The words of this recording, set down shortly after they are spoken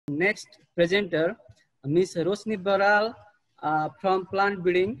next presenter, Ms. Rosni Baral from Plant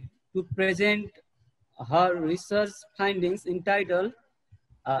Breeding, to present her research findings entitled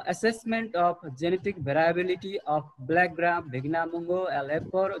Assessment of Genetic Variability of Black Gram, Vigna, Mungo, and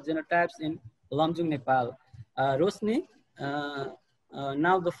Hepper genotypes in Lamjung, Nepal. Rosni,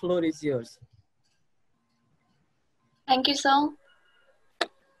 now the floor is yours. Thank you, sir.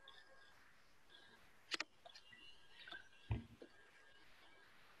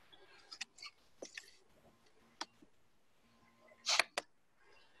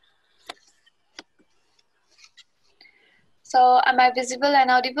 So, am I visible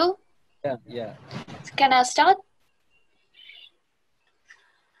and audible? Yeah. Can I start?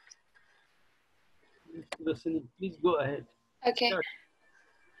 Please go ahead. Okay.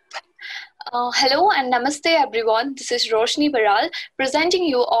 Hello and namaste everyone. This is Roshni Baral presenting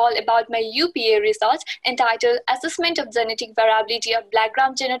you all about my UPA research entitled Assessment of Genetic Variability of Black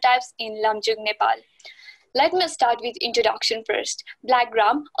Gram Genotypes in Lamjung, Nepal. Let me start with introduction first. Black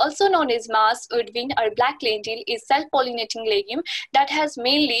gram, also known as Mars woodbine or black lentil, is self-pollinating legume that has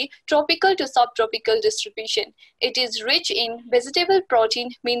mainly tropical to subtropical distribution. It is rich in vegetable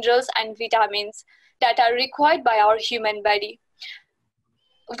protein, minerals, and vitamins that are required by our human body.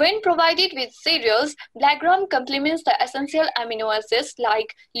 When provided with cereals, black gram complements the essential amino acids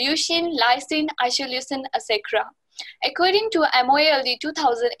like leucine, lysine, isoleucine, etc. According to MOALD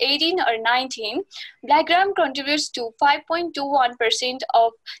 2018 or 19, black gram contributes to 5.21%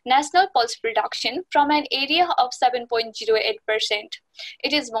 of national pulse production from an area of 7.08%.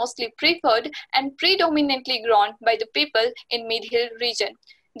 It is mostly preferred and predominantly grown by the people in Mid-Hill region.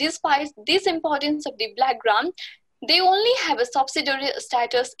 Despite this importance of the black gram, they only have a subsidiary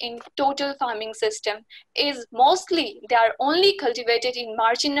status in total farming system. They are only cultivated in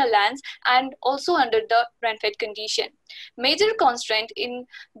marginal lands and also under the rain-fed condition. Major constraint in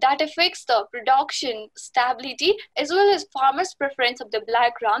that affects the production stability as well as farmers' preference of the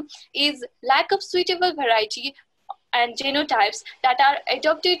black gram is lack of suitable variety and genotypes that are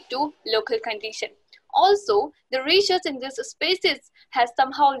adapted to local condition. Also, the research in this species has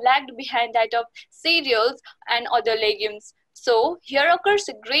somehow lagged behind that of cereals and other legumes. So, here occurs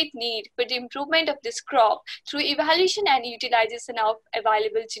a great need for the improvement of this crop through evaluation and utilization of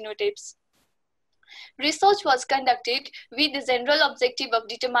available genotypes. Research was conducted with the general objective of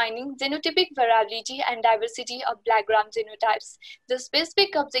determining genotypic variability and diversity of black gram genotypes. The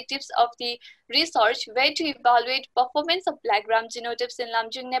specific objectives of the research were to evaluate performance of black gram genotypes in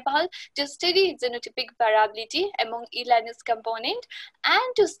Lamjung, Nepal, to study genotypic variability among E-lineage component,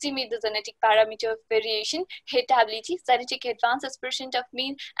 and to estimate the genetic parameter of variation, heritability, genetic advance as percent of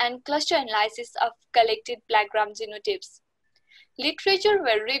mean, and cluster analysis of collected black gram genotypes. Literature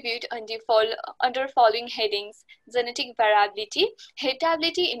were reviewed under following headings: genetic variability,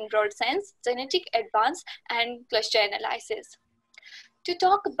 heritability in broad sense, genetic advance, and cluster analysis. To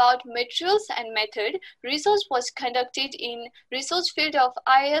talk about materials and method, research was conducted in research field of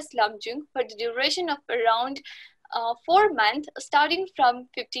IIS Lamjung for the duration of around 4 months starting from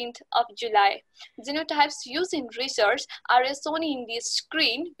 15th of July. Genotypes used in research are as shown in the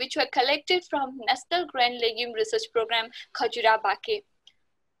screen, which were collected from National Grain Legume Research Program, Khajura Bake.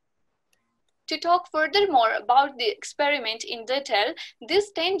 To talk furthermore about the experiment in detail, these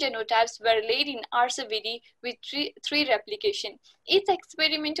 10 genotypes were laid in RCVD with three replication. Each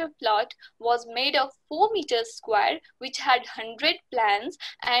experimental plot was made of 4 meters square, which had 100 plants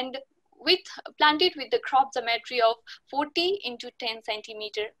and planted with the crop geometry of 40 into 10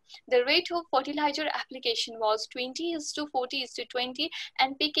 centimeter. The rate of fertilizer application was 20:40:20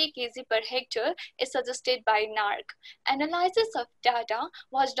 NPK kg per hectare is suggested by NARC. Analysis of data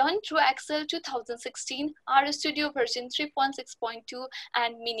was done through Excel 2016, RStudio version 3.6.2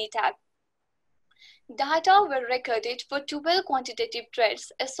 and Minitab. Data were recorded for 12 quantitative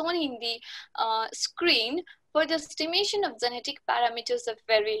traits as shown in the screen for the estimation of genetic parameters of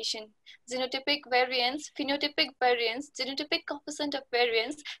variation: genotypic variance, phenotypic variance, genotypic coefficient of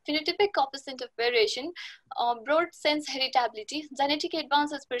variance, phenotypic coefficient of variation, broad sense heritability, genetic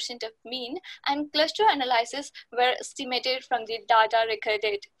advance as percent of mean, and cluster analysis were estimated from the data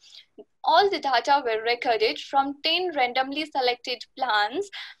recorded. All the data were recorded from 10 randomly selected plants,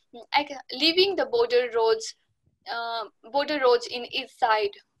 leaving the border roads in each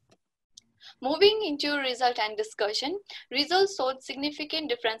side. Moving into result and discussion, results showed significant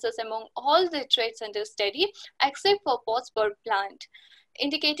differences among all the traits under study except for pods per plant,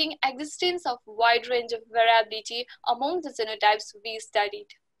 indicating existence of wide range of variability among the genotypes we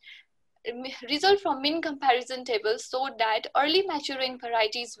studied. Result from mean comparison table showed that early maturing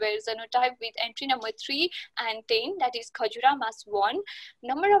varieties were genotype with entry number 3 and 10, that is Khajura mass 1.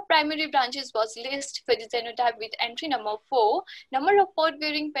 Number of primary branches was less for the genotype with entry number 4. Number of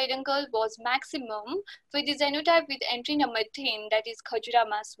pod-bearing peduncle was maximum for the genotype with entry number 10, that is Khajura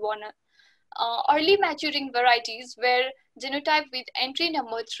mass 1. Early maturing varieties were genotype with entry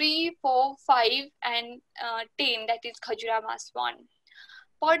number 3, 4, 5 and 10, that is Khajura mass 1.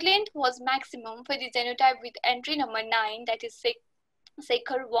 Pod length was maximum for the genotype with entry number 9, that is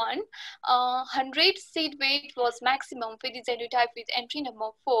Sekhar 1. 100 seed weight was maximum for the genotype with entry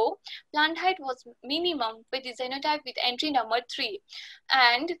number 4. Plant height was minimum for the genotype with entry number 3.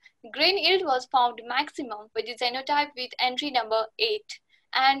 And grain yield was found maximum for the genotype with entry number 8.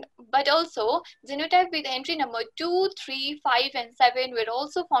 But also genotype with entry number 2, 3, 5 and 7 were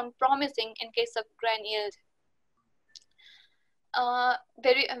also found promising in case of grain yield.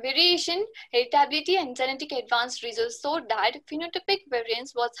 Variation, heritability and genetic advance results showed that phenotypic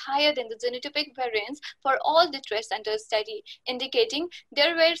variance was higher than the genotypic variance for all the traits under study, indicating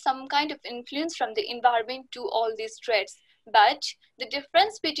there were some kind of influence from the environment to all these traits. But the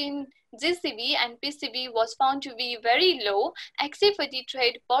difference between GCB and PCB was found to be very low, except for the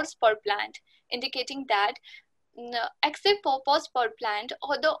trait pods per plant, indicating that except for pods per plant,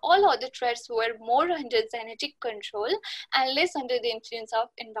 all other traits were more under genetic control and less under the influence of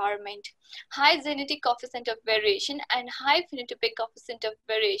environment. High genetic coefficient of variation and high phenotypic coefficient of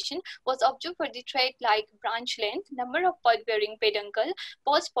variation was observed for the trait like branch length, number of pod-bearing peduncle,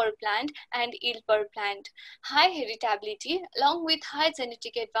 pods per plant, and yield per plant. High heritability along with high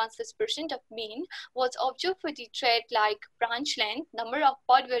genetic advances percent of mean was observed for the trait like branch length, number of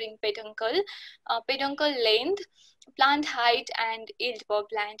pod-bearing peduncle, peduncle length, plant height and yield per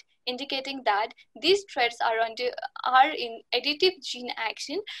plant, indicating that these traits are in additive gene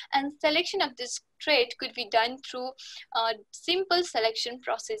action, and selection of this trait could be done through a simple selection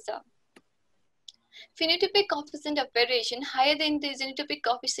processor. Phenotypic coefficient of variation higher than the genotypic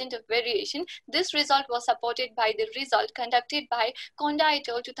coefficient of variation. This result was supported by the result conducted by Konda et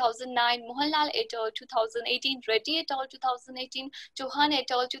al. 2009, Mohanlal et al. 2018, Reddy et al. 2018, Chauhan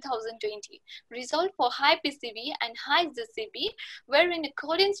et al. 2020. Result for high PCB and high GCB were in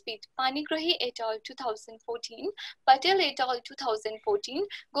accordance with Panigrahi et al. 2014, Patel et al. 2014,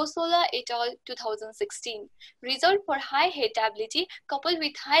 Gosola et al. 2016. Result for high heritability coupled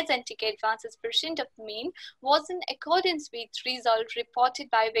with high genetic advances percent of mean was in accordance with result reported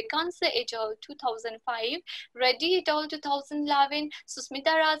by Vakansa et al. 2005, Reddy et al. 2011,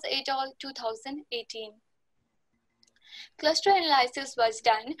 Susmita Raj et al. 2018. Cluster analysis was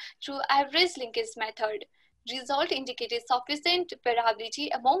done through average linkage method. Result indicated sufficient variability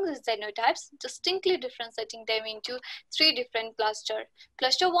among the genotypes, distinctly differentiating them into 3 different clusters.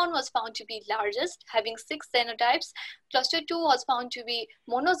 Cluster 1 was found to be largest, having 6 genotypes. Cluster 2 was found to be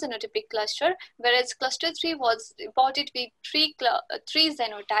monogenotypic cluster, whereas cluster 3 was reported with 3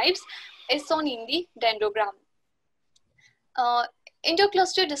 genotypes, as shown in the dendrogram.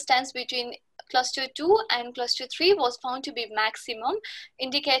 Intercluster distance between cluster 2 and cluster 3 was found to be maximum,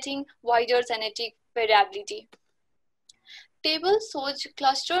 indicating wider genetic variability. Table shows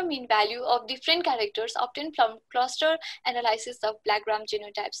cluster mean value of different characters obtained from cluster analysis of black-gram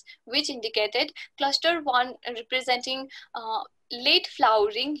genotypes, which indicated cluster 1 representing late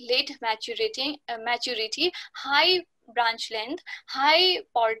flowering, late maturity, high branch length, high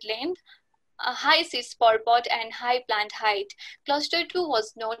pod length, high seeds per pod and high plant height. Cluster 2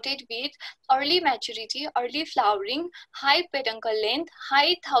 was noted with early maturity, early flowering, high peduncle length,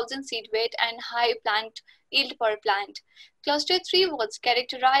 high 1000 seed weight and high plant yield per plant. Cluster 3 was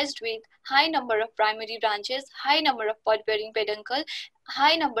characterized with high number of primary branches, high number of pod-bearing peduncle,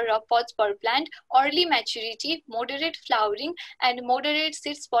 high number of pods per plant, early maturity, moderate flowering and moderate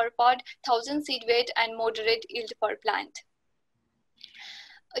seeds per pod, 1000 seed weight and moderate yield per plant.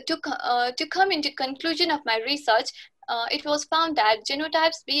 To come into conclusion of my research, it was found that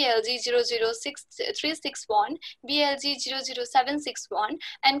genotypes BLG006361, BLG00761,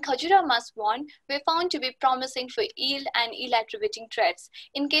 and Khajura mass 1 were found to be promising for yield and yield attributing traits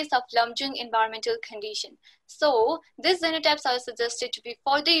in case of Lamjung environmental condition. So, these genotypes are suggested to be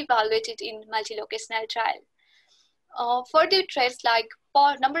further evaluated in multi-locational trial. Further traits like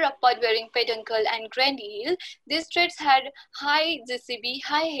number of pod-bearing peduncle and grain yield, these traits had high GCB,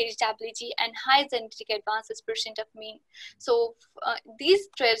 high heritability, and high genetic advances percent of mean. So these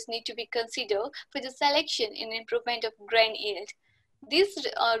traits need to be considered for the selection in improvement of grain yield. This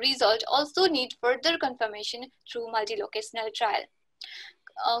result also need further confirmation through multi-locational trial.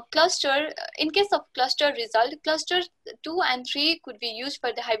 in case of cluster result, cluster 2 and 3 could be used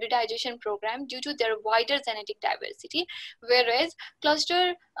for the hybridization program due to their wider genetic diversity, whereas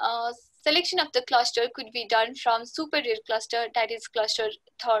cluster selection of the cluster could be done from superior cluster, that is cluster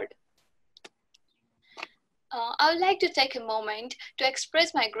 3rd. I would like to take a moment to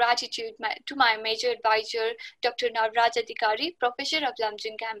express my gratitude to my major advisor, Dr. Navraj Adhikari, Professor of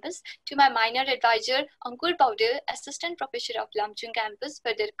Lamjung campus, to my minor advisor, Ankur Paudel, Assistant Professor of Lamjung campus,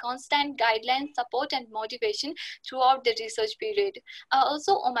 for their constant guidelines, support, and motivation throughout the research period. I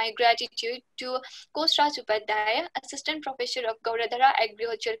also owe my gratitude to Koshraj Upadhyaya, Assistant Professor of Gauradhara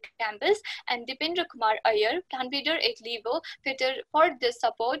Agriculture campus, and Dipendra Kumar Iyer, Plant Breeder at Livo, for their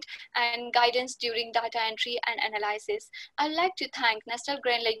support and guidance during data entry and analysis. I'd like to thank National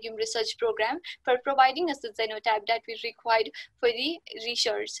Grain Legume Research Program for providing us the genotype that we required for the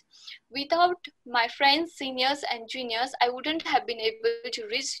research. Without my friends, seniors, and juniors, I wouldn't have been able to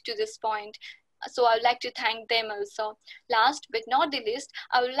reach to this point. So I'd like to thank them also. Last but not the least,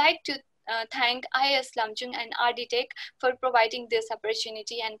 I would like to thank IIS Lamjung and RDTech for providing this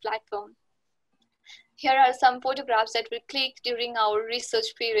opportunity and platform. Here are some photographs that we clicked during our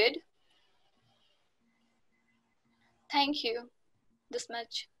research period. Thank you. This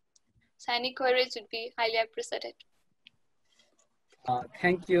much. So any queries would be highly appreciated.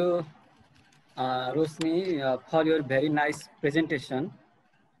 Thank you, Rosni, for your very nice presentation.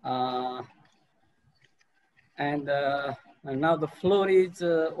 And now the floor is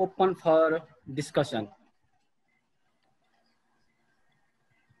open for discussion.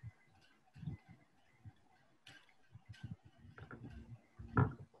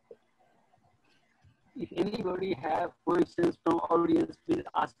 If anybody have questions from audience, please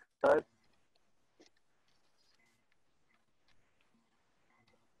ask her.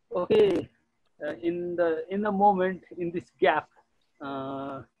 Okay, in the moment, in this gap,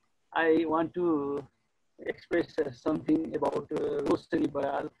 I want to express something about Rosni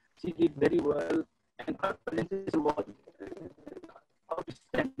Baral. She did very well, and her presentation was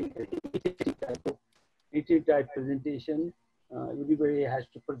outstanding. It type presentation. Everybody has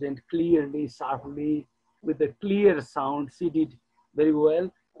to present clearly, sharply, with a clear sound. She did very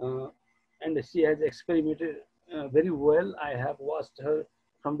well, and she has experimented very well. I have watched her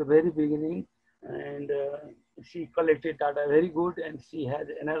from the very beginning, and she collected data very good, and she has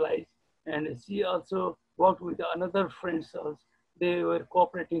analyzed, and she also worked with another friends. They were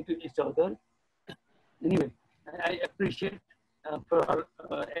cooperating to each other. Anyway, I appreciate for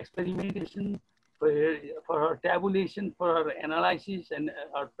her experimentation, for her tabulation, for her analysis, and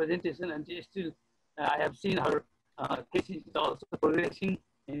her presentation, and she still, I have seen her thesis is also progressing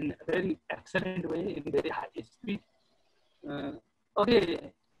in a very excellent way, in very high speed.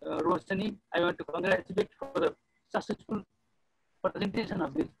 Okay, Rosni, I want to congratulate for the successful presentation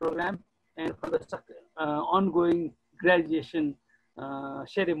of this program and for the ongoing graduation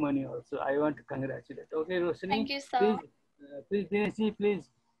ceremony also. I want to congratulate. Okay, Rosni. Thank you, sir. Please, Dinesi, please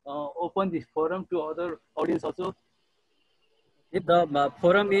open this forum to other audience also. If the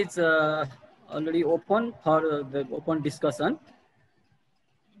forum is already open for the open discussion.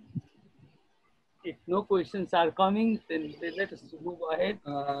 If no questions are coming, then let us move ahead.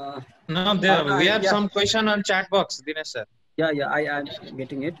 No, we have some question on chat box, Dinesh sir. Yeah, I am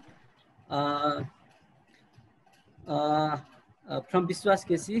getting it. From Biswas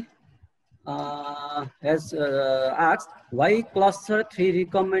Kesi has asked, why cluster 3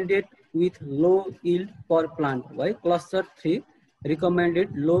 recommended with low yield per plant? Why cluster 3 recommended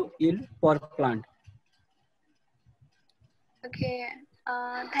low yield per plant? Okay.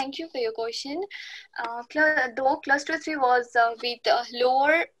 Thank you for your question. Though cluster 3 was with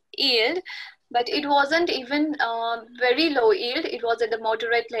lower yield, but it wasn't even very low yield. It was at the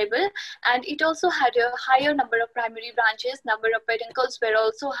moderate level, and it also had a higher number of primary branches. Number of peduncles were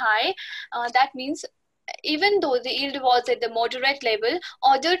also high. That means even though the yield was at the moderate level,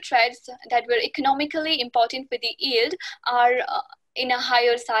 other threads that were economically important for the yield are in a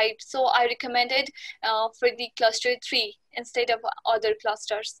higher side. So I recommended for the cluster 3 instead of other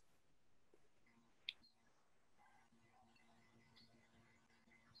clusters.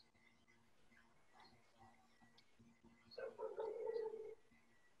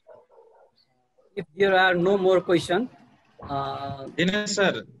 If there are no more questions, Dinesh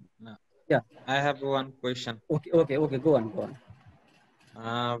sir. Yeah, I have one question. Okay, go on.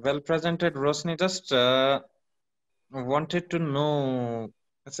 Well presented, Rosni. Just wanted to know,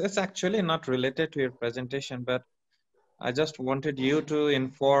 it's actually not related to your presentation, but I just wanted you to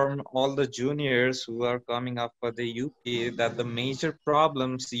inform all the juniors who are coming up for the UP that the major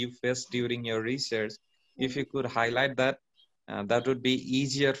problems you faced during your research, if you could highlight that. That would be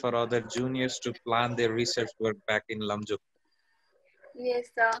easier for other juniors to plan their research work back in Lamjung. Yes,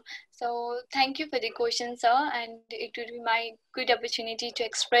 sir. So thank you for the question, sir, and it would be my good opportunity to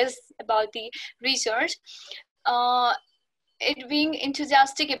express about the research. It being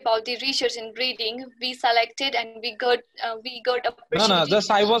enthusiastic about the research in breeding, we selected and we got No,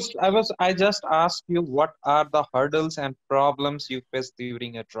 opportunity. I just asked you what are the hurdles and problems you faced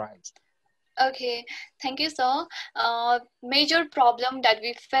during your trials. Okay, thank you, sir. Major problem that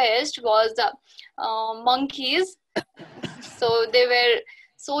we faced was monkeys. So they were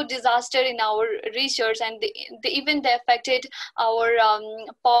so disaster in our research, and they affected our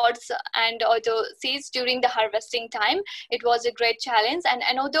pods and other seeds during the harvesting time. It was a great challenge. And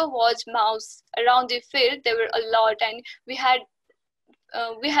another was mouse around the field. There were a lot, and we had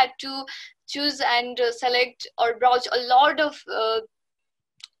to choose and select or browse a lot of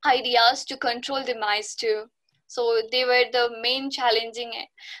ideas to control the mice too. So they were the main challenging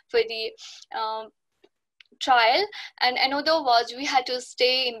for the trial. And another was we had to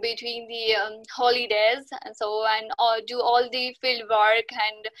stay in between the holidays, and so and do all the field work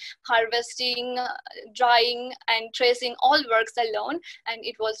and harvesting, drying and tracing all works alone, and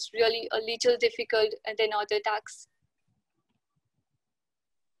it was really a little difficult than other tasks.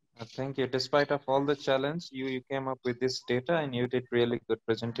 Thank you. Despite of all the challenge, you came up with this data and you did really good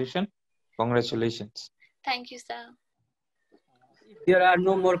presentation. Congratulations. Thank you, sir. If there are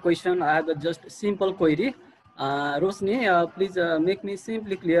no more questions, I have just a simple query. Rosni, please make me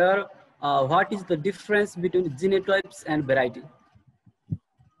simply clear what is the difference between genotypes and variety?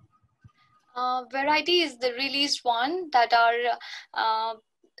 Variety is the released one that are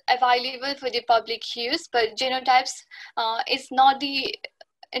available for the public use, but genotypes is not the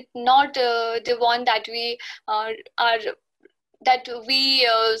one that we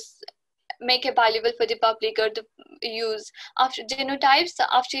make available for the public or the use. After genotypes,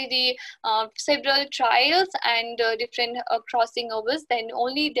 after the several trials and different crossing overs, then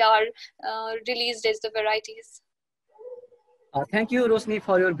only they are released as the varieties. Thank you, Rosni,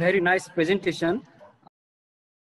 for your very nice presentation.